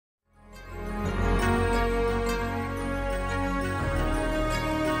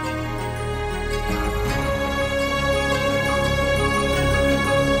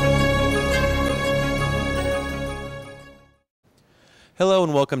Hello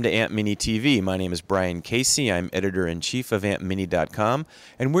and welcome to AmpMini TV. My name is Brian Casey. I'm editor-in-chief of AmpMini.com,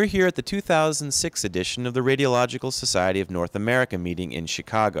 and we're here at the 2006 edition of the Radiological Society of North America meeting in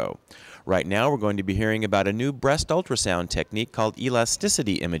Chicago. Right now we're going to be hearing about a new breast ultrasound technique called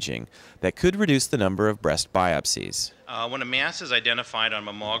elasticity imaging that could reduce the number of breast biopsies. When a mass is identified on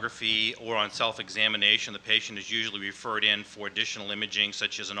mammography or on self-examination, the patient is usually referred in for additional imaging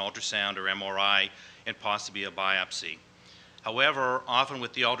such as an ultrasound or MRI and possibly a biopsy. However, often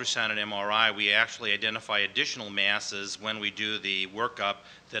with the ultrasound and MRI, we actually identify additional masses when we do the workup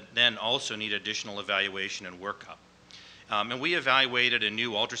that then also need additional evaluation and workup. And we evaluated a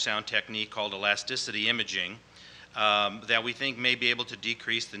new ultrasound technique called elasticity imaging that we think may be able to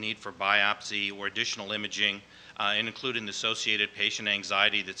decrease the need for biopsy or additional imaging, and including the associated patient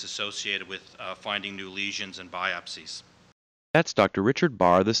anxiety that's associated with finding new lesions and biopsies. That's Dr. Richard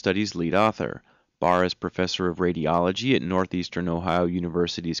Barr, the study's lead author. Barr is professor of radiology at Northeastern Ohio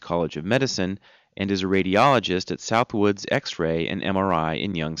University's College of Medicine and is a radiologist at Southwoods X-ray and MRI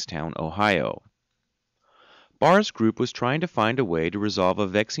in Youngstown, Ohio. Barr's group was trying to find a way to resolve a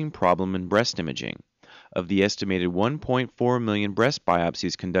vexing problem in breast imaging. Of the estimated 1.4 million breast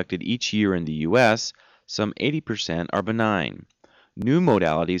biopsies conducted each year in the U.S., some 80% are benign. New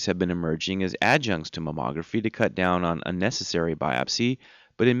modalities have been emerging as adjuncts to mammography to cut down on unnecessary biopsy,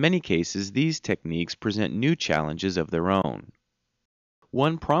 but in many cases these techniques present new challenges of their own.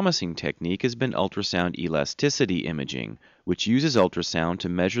 One promising technique has been ultrasound elasticity imaging, which uses ultrasound to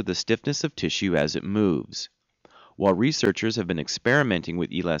measure the stiffness of tissue as it moves. While researchers have been experimenting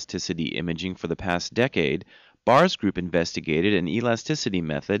with elasticity imaging for the past decade, Barr's group investigated an elasticity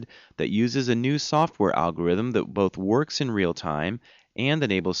method that uses a new software algorithm that both works in real time and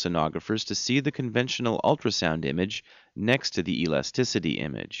enables sonographers to see the conventional ultrasound image next to the elasticity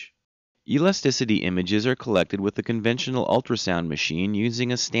image. Elasticity images are collected with the conventional ultrasound machine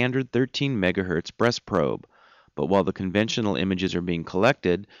using a standard 13 MHz breast probe. But while the conventional images are being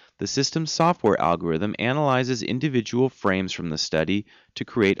collected, the system's software algorithm analyzes individual frames from the study to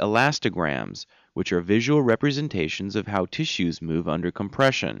create elastograms, which are visual representations of how tissues move under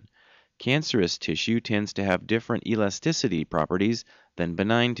compression. Cancerous tissue tends to have different elasticity properties than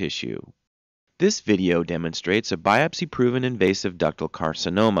benign tissue. This video demonstrates a biopsy-proven invasive ductal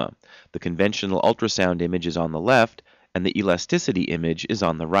carcinoma. The conventional ultrasound image is on the left, and the elasticity image is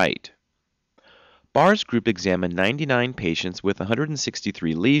on the right. Barr's group examined 99 patients with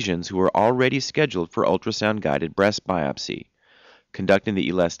 163 lesions who were already scheduled for ultrasound-guided breast biopsy. Conducting the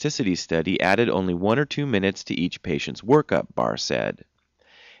elasticity study added only 1 or 2 minutes to each patient's workup, Barr said.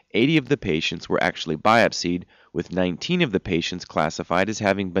 80 of the patients were actually biopsied, with 19 of the patients classified as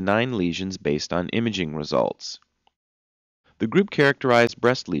having benign lesions based on imaging results. The group characterized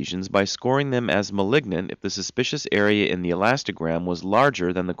breast lesions by scoring them as malignant if the suspicious area in the elastogram was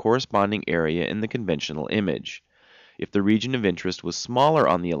larger than the corresponding area in the conventional image. If the region of interest was smaller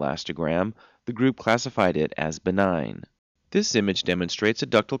on the elastogram, the group classified it as benign. This image demonstrates a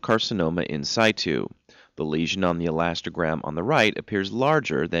ductal carcinoma in situ. The lesion on the elastogram on the right appears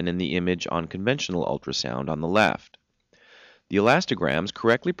larger than in the image on conventional ultrasound on the left. The elastograms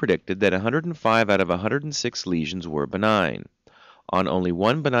correctly predicted that 105 out of 106 lesions were benign. On only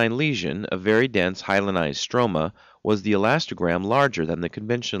one benign lesion, a very dense hyalinized stroma, was the elastogram larger than the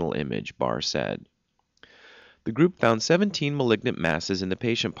conventional image, Barr said. The group found 17 malignant masses in the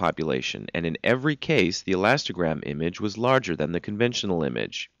patient population, and in every case the elastogram image was larger than the conventional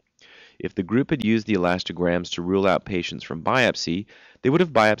image. If the group had used the elastograms to rule out patients from biopsy, they would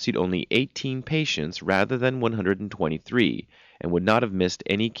have biopsied only 18 patients rather than 123, and would not have missed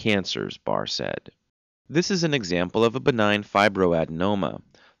any cancers, Barr said. This is an example of a benign fibroadenoma.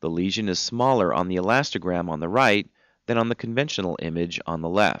 The lesion is smaller on the elastogram on the right than on the conventional image on the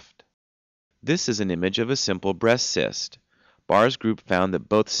left. This is an image of a simple breast cyst. Barr's group found that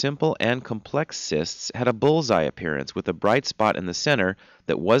both simple and complex cysts had a bullseye appearance with a bright spot in the center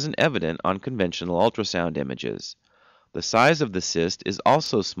that wasn't evident on conventional ultrasound images. The size of the cyst is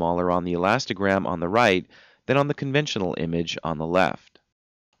also smaller on the elastogram on the right than on the conventional image on the left.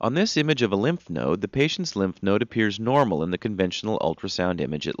 On this image of a lymph node, the patient's lymph node appears normal in the conventional ultrasound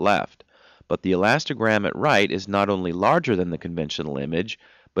image at left, but the elastogram at right is not only larger than the conventional image,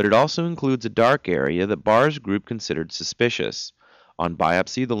 but it also includes a dark area that Barr's group considered suspicious. On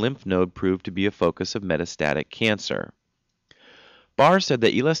biopsy, the lymph node proved to be a focus of metastatic cancer. Barr said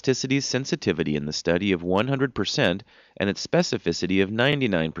that elasticity's sensitivity in the study of 100% and its specificity of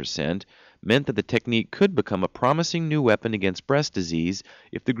 99% meant that the technique could become a promising new weapon against breast disease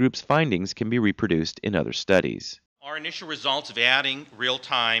if the group's findings can be reproduced in other studies. Our initial results of adding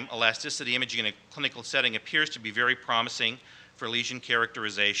real-time elasticity imaging in a clinical setting appears to be very promising for lesion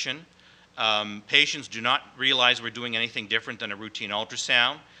characterization. Patients do not realize we're doing anything different than a routine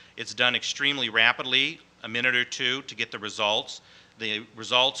ultrasound. It's done extremely rapidly, a minute or two to get the results. The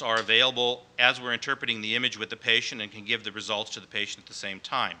results are available as we're interpreting the image with the patient and can give the results to the patient at the same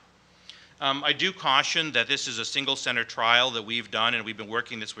time. I do caution that this is a single center trial that we've done, and we've been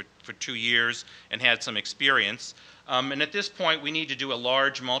working this for 2 years and had some experience. And at this point, we need to do a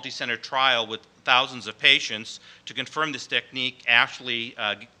large multi-center trial with thousands of patients to confirm this technique actually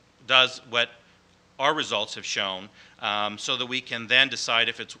does what our results have shown, so that we can then decide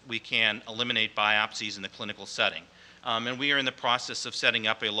if we can eliminate biopsies in the clinical setting. And we are in the process of setting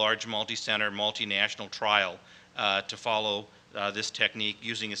up a large multi-center, multinational trial to follow this technique,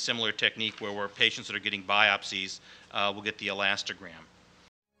 using a similar technique where patients that are getting biopsies will get the elastogram.